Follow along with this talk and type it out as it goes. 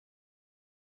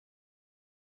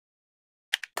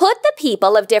Put the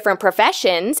people of different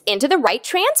professions into the right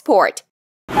transport.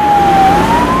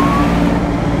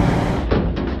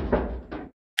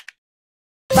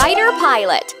 Fighter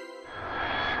pilot.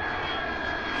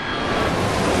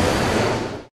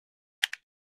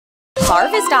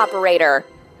 Harvest operator.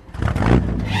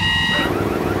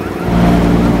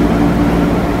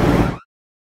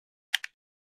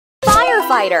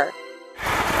 Firefighter.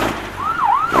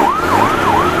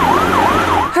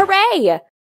 Hooray!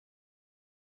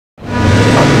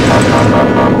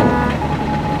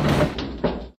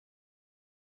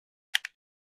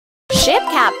 Ship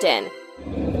captain.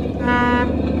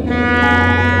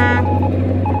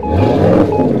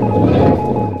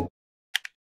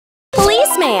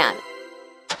 Policeman.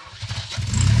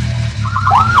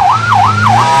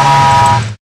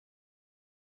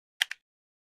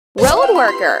 Road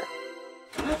worker.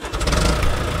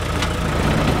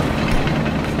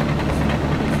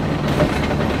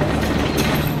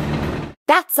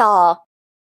 That's all.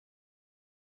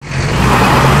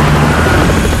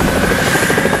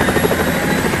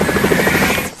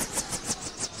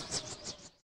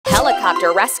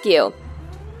 Helicopter rescue.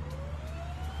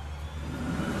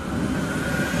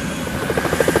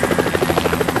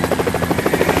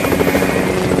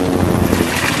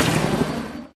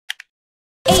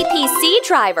 APC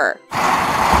driver.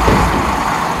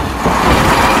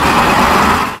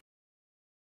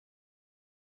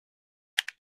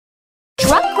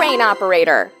 Truck crane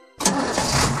operator.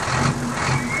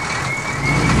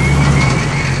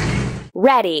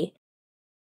 Ready.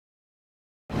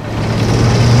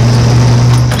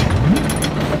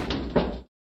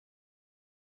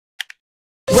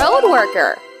 Road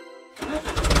worker.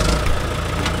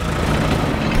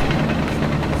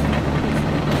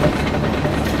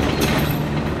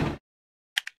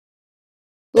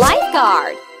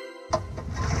 Lifeguard.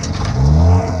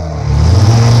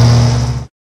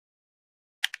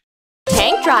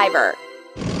 Tank driver.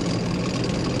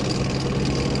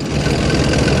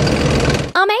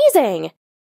 Amazing!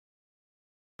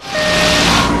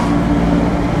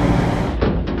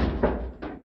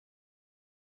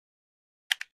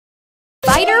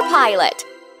 Fighter pilot.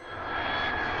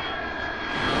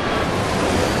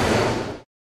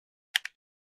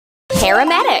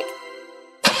 Paramedic.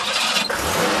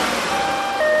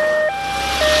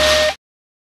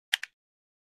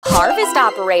 Harvest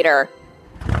operator.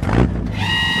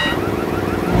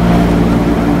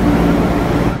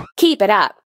 Keep it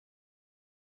up.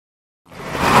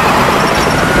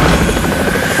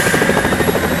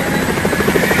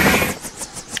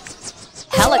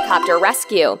 Helicopter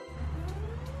rescue.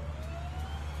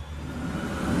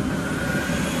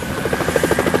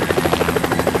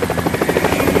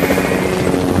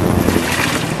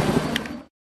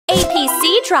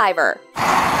 APC driver.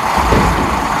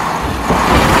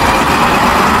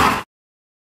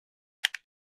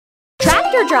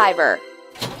 Tractor driver.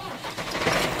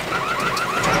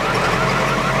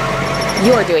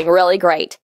 You're doing really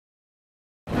great.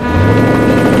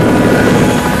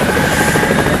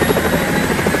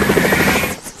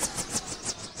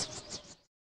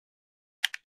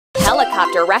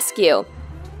 Helicopter rescue.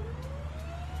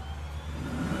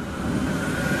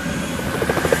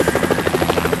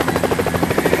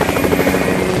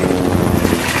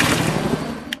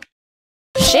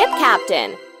 Ship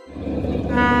captain.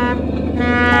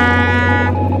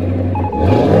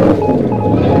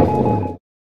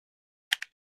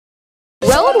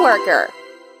 Road worker.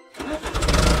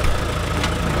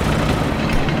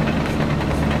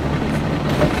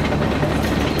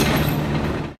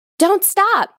 Don't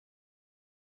stop.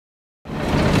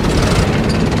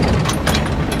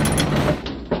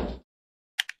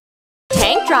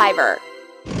 Tank driver.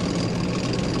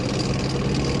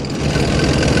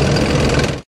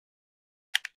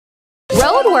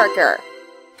 Road worker.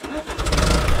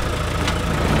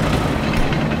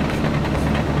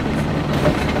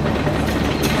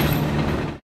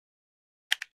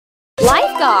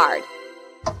 Lifeguard.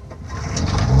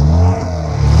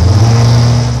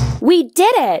 We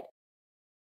did it!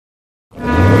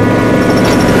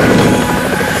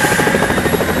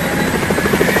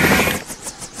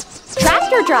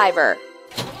 Tractor driver.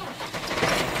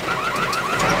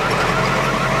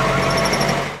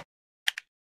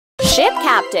 Ship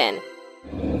captain.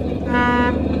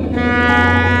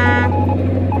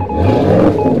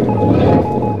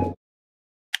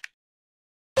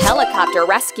 Helicopter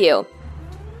rescue.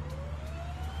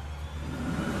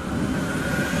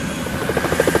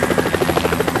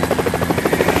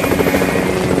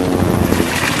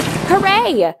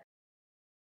 Hooray!